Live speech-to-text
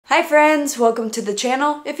Hi friends, welcome to the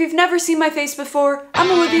channel. If you've never seen my face before,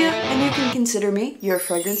 I'm Olivia and you can consider me your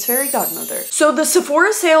fragrance fairy godmother. So the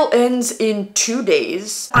Sephora sale ends in 2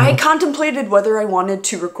 days. I contemplated whether I wanted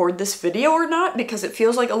to record this video or not because it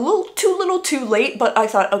feels like a little too late, but I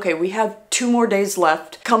thought, okay, we have 2 more days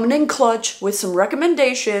left. Coming in clutch with some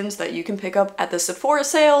recommendations that you can pick up at the Sephora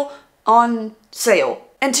sale on sale.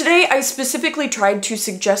 And today I specifically tried to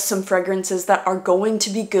suggest some fragrances that are going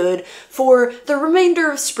to be good for the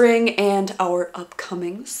remainder of spring and our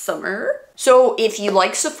upcoming summer. So if you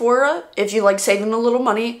like Sephora, if you like saving a little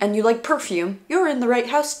money, and you like perfume, you're in the right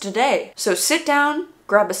house today. So sit down,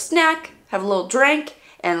 grab a snack, have a little drink,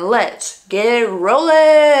 and let's get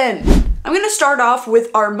rolling! I'm gonna start off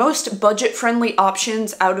with our most budget-friendly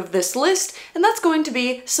options out of this list, and that's going to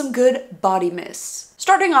be some good body mists.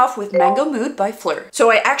 Starting off with Mango Mood by Fleur. So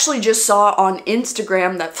I actually just saw on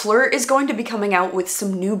Instagram that Fleur is going to be coming out with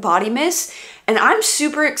some new body mists, and I'm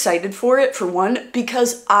super excited for it, for one,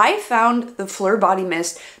 because I found the Fleur body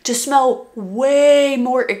mist to smell way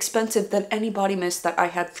more expensive than any body mist that I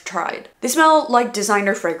had tried. They smell like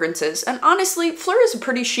designer fragrances, and honestly, Fleur is a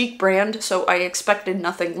pretty chic brand, so I expected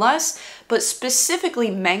nothing less, but specifically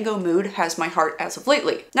Mango Mood has my heart as of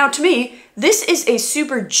lately. Now to me, this is a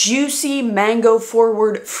super juicy,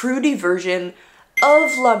 mango-forward, fruity version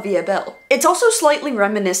of La Vie Belle. It's also slightly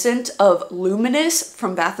reminiscent of Luminous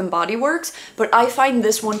from Bath & Body Works, but I find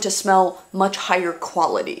this one to smell much higher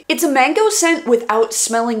quality. It's a mango scent without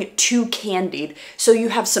smelling too candied, so you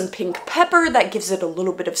have some pink pepper that gives it a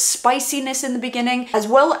little bit of spiciness in the beginning, as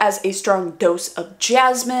well as a strong dose of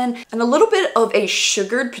jasmine, and a little bit of a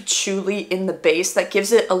sugared patchouli in the base that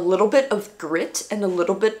gives it a little bit of grit and a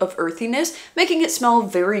little bit of earthiness, making it smell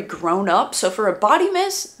very grown up. So for a body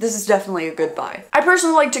mist, this is definitely a good buy. I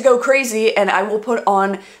personally like to go crazy and I will put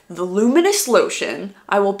on the Luminous lotion,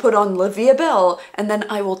 I will put on La Vie Belle, and then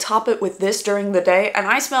I will top it with this during the day, and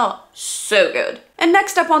I smell so good. And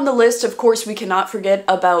next up on the list, of course, we cannot forget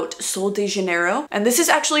about Sol de Janeiro. And this is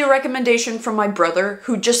actually a recommendation from my brother,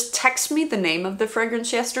 who just texted me the name of the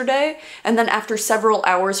fragrance yesterday, and then after several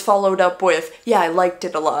hours followed up with, yeah, I liked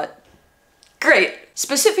it a lot. Great.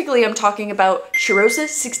 Specifically, I'm talking about Cheirosa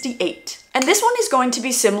 68. And this one is going to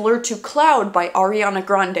be similar to Cloud by Ariana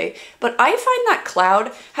Grande, but I find that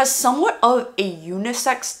Cloud has somewhat of a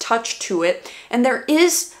unisex touch to it, and there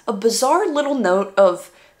is a bizarre little note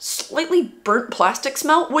of slightly burnt plastic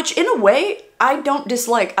smell, which in a way, I don't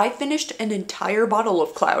dislike. I finished an entire bottle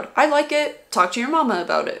of Cloud. I like it. Talk to your mama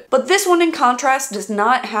about it. But this one, in contrast, does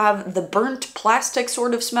not have the burnt plastic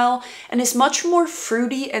sort of smell and is much more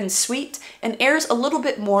fruity and sweet and airs a little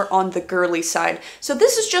bit more on the girly side. So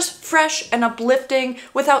this is just fresh and uplifting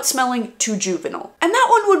without smelling too juvenile. And that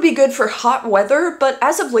one would be good for hot weather, but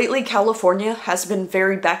as of lately, California has been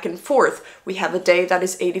very back and forth. We have a day that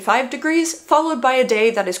is 85 degrees, followed by a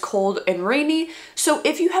day that is cold and rainy. So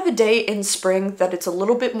if you have a day in spring that it's a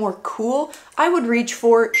little bit more cool, I would reach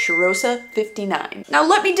for Cheirosa 59. Now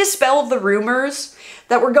let me dispel the rumors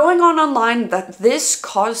that were going on online that this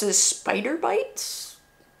causes spider bites.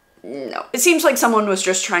 No. It seems like someone was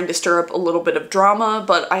just trying to stir up a little bit of drama,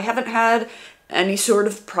 but I haven't had any sort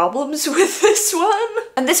of problems with this one.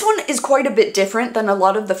 And this one is quite a bit different than a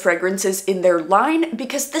lot of the fragrances in their line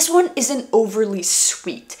because this one isn't overly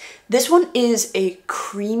sweet. This one is a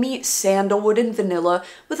creamy sandalwood and vanilla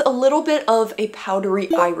with a little bit of a powdery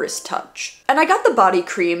iris touch. And I got the body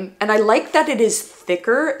cream, and I like that it is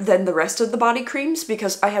thicker than the rest of the body creams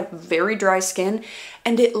because I have very dry skin,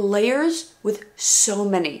 and it layers with so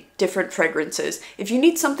many different fragrances. If you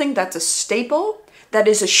need something that's a staple, that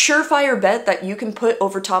is a surefire bet that you can put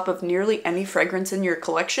over top of nearly any fragrance in your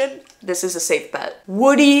collection, this is a safe bet.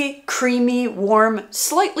 Woody, creamy, warm,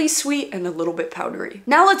 slightly sweet, and a little bit powdery.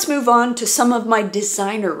 Now let's move on to some of my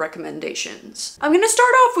designer recommendations. I'm gonna start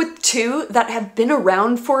off with 2 that have been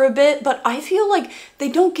around for a bit, but I feel like they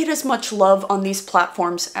don't get as much love on these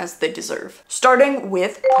platforms as they deserve. Starting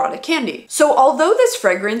with Prada Candy. So although this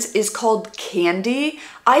fragrance is called Candy,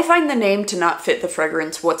 I find the name to not fit the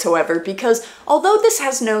fragrance whatsoever because although this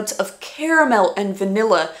has notes of caramel and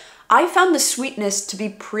vanilla, I found the sweetness to be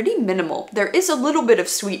pretty minimal. There is a little bit of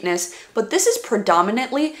sweetness, but this is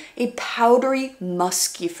predominantly a powdery,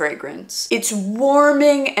 musky fragrance. It's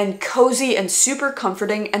warming and cozy and super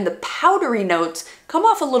comforting, and the powdery notes come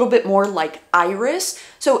off a little bit more like iris.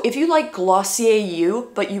 So if you like Glossier You,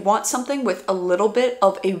 but you want something with a little bit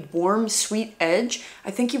of a warm, sweet edge,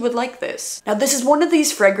 I think you would like this. Now, this is one of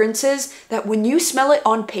these fragrances that when you smell it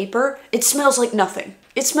on paper, it smells like nothing.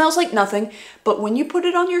 It smells like nothing, but when you put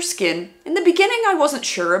it on your skin, in the beginning I wasn't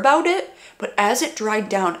sure about it, but as it dried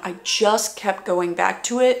down, I just kept going back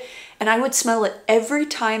to it, and I would smell it every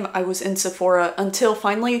time I was in Sephora until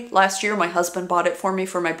finally last year my husband bought it for me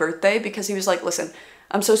for my birthday because he was like, listen,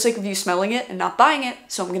 I'm so sick of you smelling it and not buying it,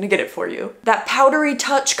 so I'm gonna get it for you. That powdery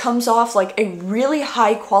touch comes off like a really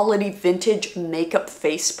high quality vintage makeup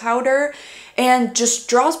face powder and just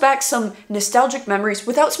draws back some nostalgic memories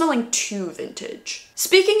without smelling too vintage.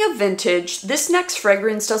 Speaking of vintage, this next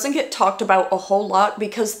fragrance doesn't get talked about a whole lot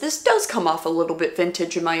because this does come off a little bit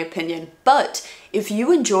vintage in my opinion, but if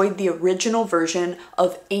you enjoyed the original version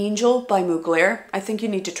of Angel by Mugler, I think you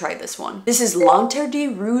need to try this one. This is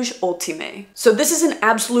L'Interdit Rouge Ultime. So this is an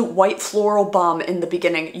absolute white floral bomb in the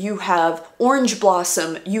beginning. You have orange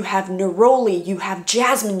blossom, you have neroli, you have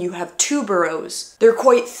jasmine, you have tuberose. They're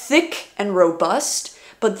quite thick and robust,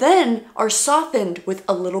 but then are softened with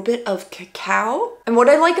a little bit of cacao. And what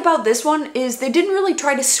I like about this one is they didn't really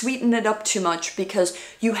try to sweeten it up too much because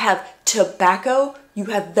you have tobacco, you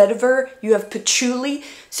have vetiver, you have patchouli.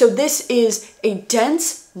 So this is a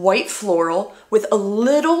dense white floral with a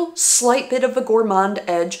little slight bit of a gourmand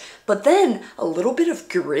edge, but then a little bit of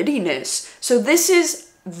grittiness. So this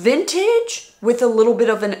is vintage with a little bit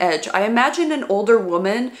of an edge. I imagine an older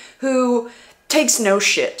woman who takes no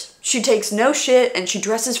shit. She takes no shit and she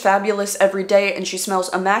dresses fabulous every day and she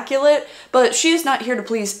smells immaculate, but she is not here to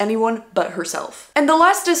please anyone but herself. And the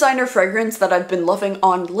last designer fragrance that I've been loving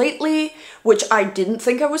on lately, which I didn't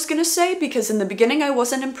think I was gonna say because in the beginning I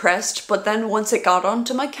wasn't impressed, but then once it got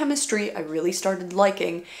onto my chemistry, I really started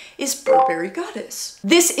liking, is Burberry Goddess.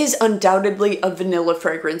 This is undoubtedly a vanilla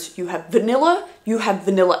fragrance. You have vanilla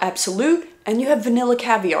absolute, and you have vanilla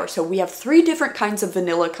caviar, so we have 3 different kinds of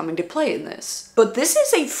vanilla coming to play in this. But this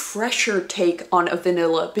is a fresher take on a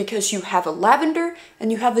vanilla because you have a lavender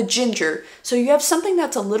and you have a ginger, so you have something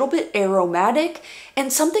that's a little bit aromatic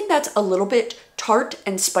and something that's a little bit tart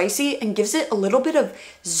and spicy and gives it a little bit of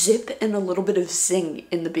zip and a little bit of zing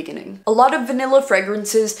in the beginning. A lot of vanilla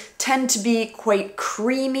fragrances tend to be quite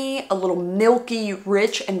creamy, a little milky,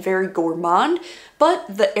 rich, and very gourmand,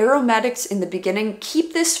 but the aromatics in the beginning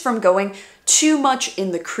keep this from going too much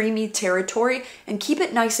in the creamy territory and keep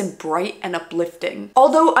it nice and bright and uplifting.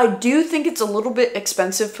 Although I do think it's a little bit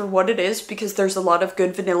expensive for what it is because there's a lot of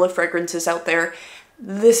good vanilla fragrances out there,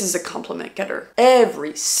 this is a compliment getter.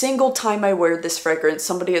 Every single time I wear this fragrance,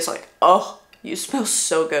 somebody is like, oh, you smell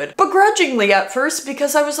so good. Begrudgingly at first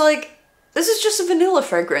because I was like, this is just a vanilla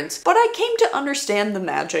fragrance. But I came to understand the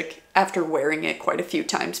magic after wearing it quite a few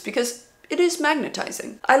times because it is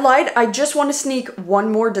magnetizing. I lied, I just want to sneak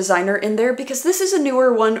one more designer in there because this is a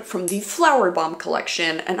newer one from the Flower Bomb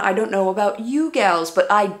collection, and I don't know about you gals, but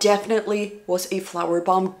I definitely was a Flower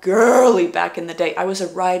Bomb girly back in the day. I was a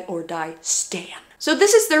ride or die stan. So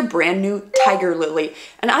this is their brand new Tiger Lily,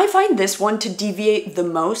 and I find this one to deviate the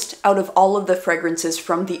most out of all of the fragrances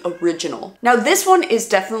from the original. Now this one is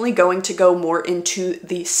definitely going to go more into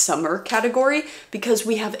the summer category because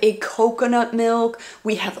we have a coconut milk,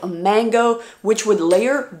 we have a mango, which would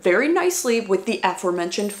layer very nicely with the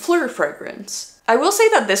aforementioned Fleur fragrance. I will say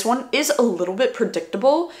that this one is a little bit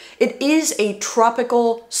predictable. It is a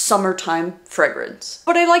tropical summertime fragrance,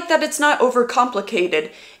 but I like that it's not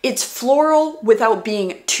overcomplicated. It's floral without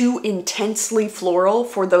being too intensely floral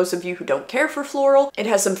for those of you who don't care for floral. It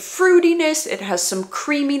has some fruitiness, it has some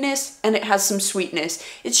creaminess, and it has some sweetness.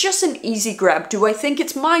 It's just an easy grab. Do I think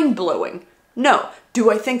it's mind-blowing? No.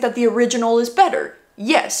 Do I think that the original is better?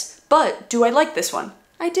 Yes. But do I like this one?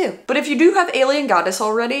 I do. But if you do have Alien Goddess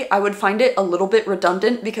already, I would find it a little bit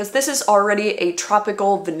redundant because this is already a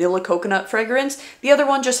tropical vanilla coconut fragrance. The other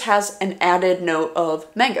one just has an added note of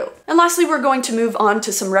mango. And lastly, we're going to move on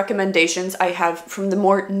to some recommendations I have from the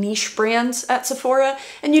more niche brands at Sephora.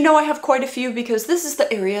 And you know I have quite a few because this is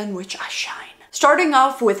the area in which I shine. Starting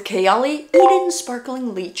off with Kayali Eden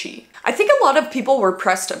Sparkling Lychee. I think a lot of people were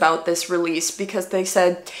pressed about this release because they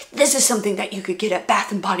said, this is something that you could get at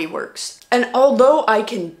Bath & Body Works. And although I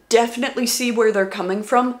can definitely see where they're coming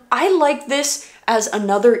from, I like this as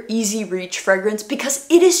another easy reach fragrance because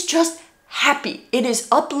it is just happy. It is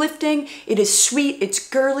uplifting, it is sweet, it's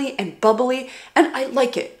girly and bubbly, and I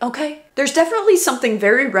like it, okay? There's definitely something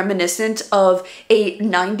very reminiscent of a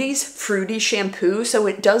 90s fruity shampoo, so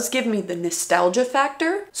it does give me the nostalgia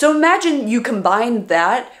factor. So imagine you combine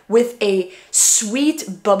that with a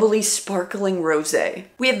sweet, bubbly, sparkling rosé.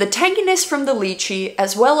 We have the tanginess from the lychee,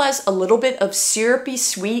 as well as a little bit of syrupy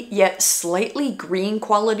sweet, yet slightly green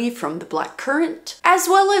quality from the blackcurrant, as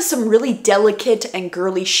well as some really delicate and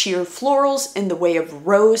girly sheer florals in the way of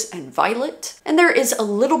rose and violet. And there is a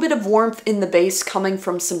little bit of warmth in the base coming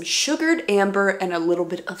from some sugared amber and a little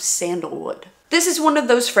bit of sandalwood. This is one of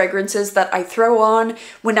those fragrances that I throw on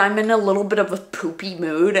when I'm in a little bit of a poopy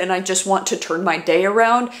mood and I just want to turn my day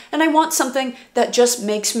around and I want something that just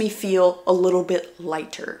makes me feel a little bit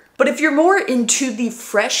lighter. But if you're more into the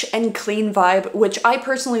fresh and clean vibe, which I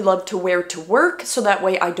personally love to wear to work so that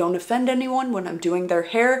way I don't offend anyone when I'm doing their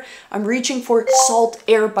hair, I'm reaching for Salt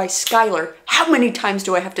Air by Skylar. How many times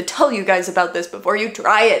do I have to tell you guys about this before you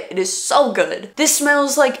try it? It is so good. This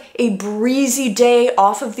smells like a breezy day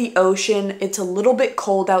off of the ocean. It's a little bit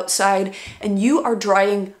cold outside and you are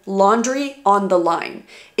drying laundry on the line.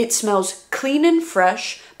 It smells clean and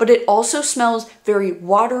fresh, but it also smells very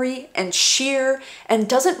watery and sheer and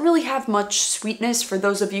doesn't really have much sweetness for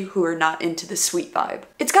those of you who are not into the sweet vibe.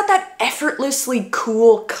 It's got that effortlessly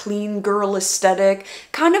cool, clean girl aesthetic,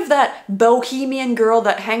 kind of that bohemian girl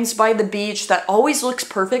that hangs by the beach that always looks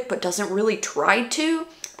perfect but doesn't really try to.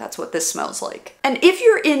 That's what this smells like. And if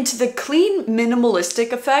you're into the clean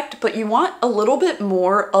minimalistic effect, but you want a little bit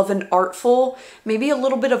more of an artful, maybe a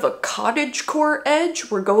little bit of a cottagecore edge,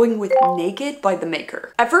 we're going with Naked by The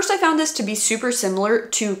Maker. At first I found this to be super similar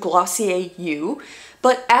to Glossier You,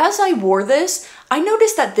 but as I wore this, I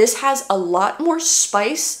noticed that this has a lot more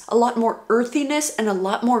spice, a lot more earthiness, and a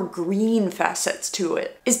lot more green facets to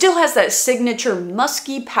it. It still has that signature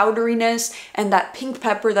musky powderiness and that pink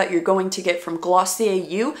pepper that you're going to get from Glossier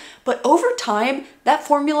You, but over time, that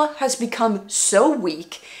formula has become so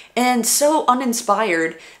weak and so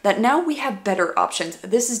uninspired that now we have better options.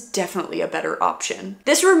 This is definitely a better option.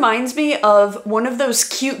 This reminds me of one of those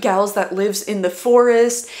cute gals that lives in the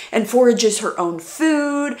forest and forages her own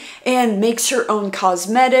food and makes her own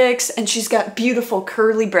cosmetics, and she's got beautiful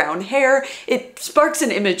curly brown hair. It sparks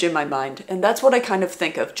an image in my mind, and that's what I kind of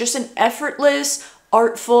think of. Just an effortless,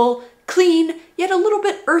 artful, clean, yet a little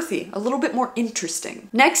bit earthy, a little bit more interesting.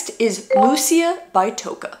 Next is Lucia by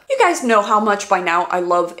Toka. You guys know how much by now I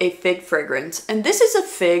love a fig fragrance, and this is a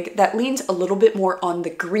fig that leans a little bit more on the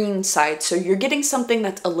green side, so you're getting something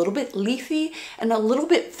that's a little bit leafy and a little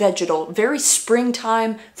bit vegetal, very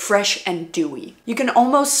springtime, fresh and dewy. You can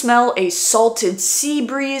almost smell a salted sea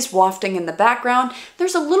breeze wafting in the background.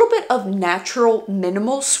 There's a little bit of natural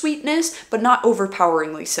minimal sweetness, but not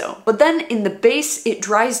overpoweringly so. But then in the base, it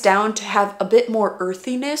dries down to have a bit more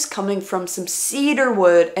earthiness coming from some cedar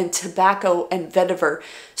wood and tobacco and vetiver.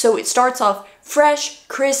 So it starts off fresh,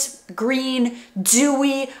 crisp, green,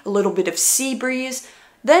 dewy, a little bit of sea breeze.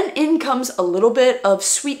 Then in comes a little bit of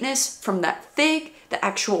sweetness from that fig, the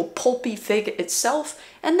actual pulpy fig itself,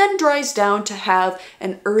 and then dries down to have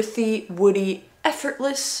an earthy, woody,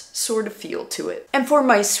 effortless sort of feel to it. And for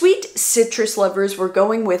my sweet citrus lovers, we're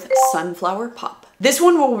going with Sunflower Pop. This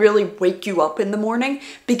one will really wake you up in the morning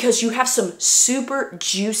because you have some super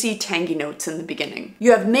juicy tangy notes in the beginning.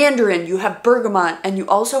 You have mandarin, you have bergamot, and you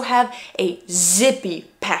also have a zippy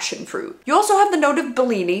passion fruit. You also have the note of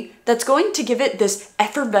Bellini that's going to give it this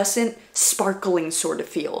effervescent, sparkling sort of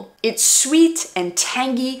feel. It's sweet and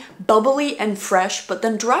tangy, bubbly and fresh, but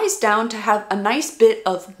then dries down to have a nice bit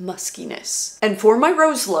of muskiness. And for my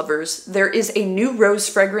rose lovers, there is a new rose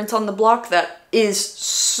fragrance on the block that is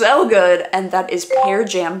so good, and that is Pear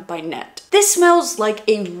Jam by Net. This smells like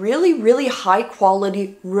a really, really high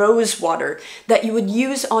quality rose water that you would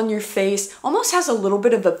use on your face. Almost has a little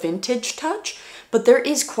bit of a vintage touch, but there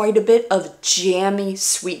is quite a bit of jammy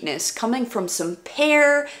sweetness coming from some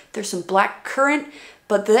pear, there's some black currant,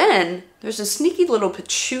 but then there's a sneaky little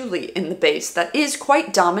patchouli in the base that is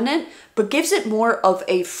quite dominant, but gives it more of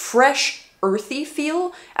a fresh, earthy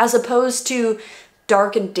feel as opposed to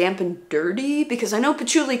dark and damp and dirty, because I know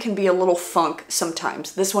patchouli can be a little funk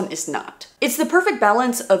sometimes. This one is not. It's the perfect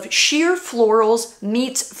balance of sheer florals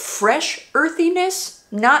meets fresh earthiness,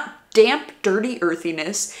 not damp, dirty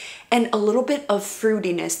earthiness, and a little bit of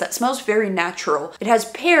fruitiness that smells very natural. It has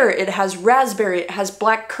pear, it has raspberry, it has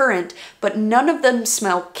black currant, but none of them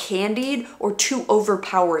smell candied or too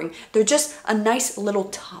overpowering. They're just a nice little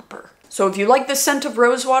topper. So if you like the scent of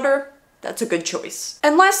rosewater, that's a good choice.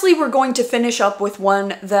 And lastly, we're going to finish up with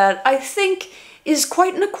one that I think is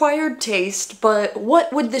quite an acquired taste, but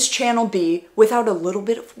what would this channel be without a little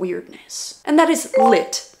bit of weirdness? And that is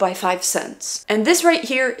Lit by 5 Cents. And this right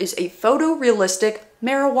here is a photorealistic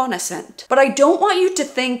marijuana scent. But I don't want you to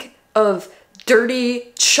think of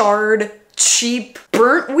dirty, charred, cheap,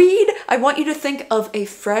 burnt weed, I want you to think of a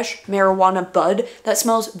fresh marijuana bud that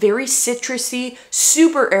smells very citrusy,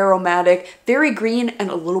 super aromatic, very green, and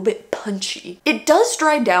a little bit punchy. It does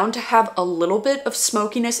dry down to have a little bit of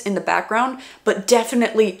smokiness in the background, but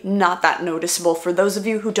definitely not that noticeable for those of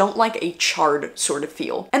you who don't like a charred sort of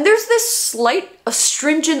feel. And there's this slight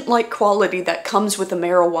astringent-like quality that comes with a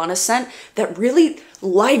marijuana scent that really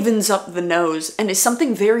livens up the nose and is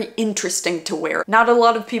something very interesting to wear. Not a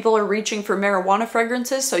lot of people are reaching for marijuana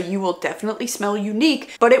fragrances, so you will definitely smell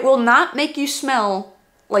unique, but it will not make you smell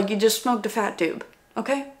like you just smoked a fat tube.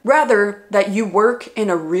 Okay? Rather, that you work in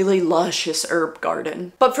a really luscious herb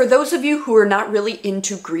garden. But for those of you who are not really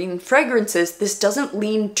into green fragrances, this doesn't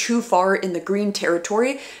lean too far in the green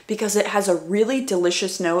territory because it has a really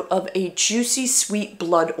delicious note of a juicy, sweet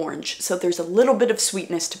blood orange. So there's a little bit of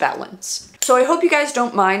sweetness to balance. So I hope you guys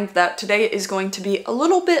don't mind that today is going to be a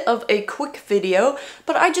little bit of a quick video,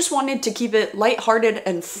 but I just wanted to keep it lighthearted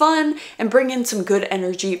and fun and bring in some good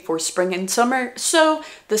energy for spring and summer. So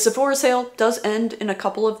the Sephora sale does end in a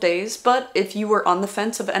couple of days, but if you were on the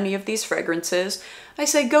fence of any of these fragrances, I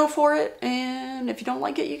say go for it, and if you don't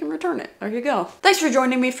like it, you can return it. There you go. Thanks for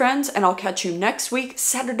joining me, friends, and I'll catch you next week,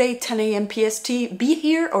 Saturday, 10 a.m. PST. Be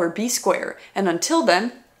here or be square. And until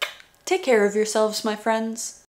then, take care of yourselves, my friends.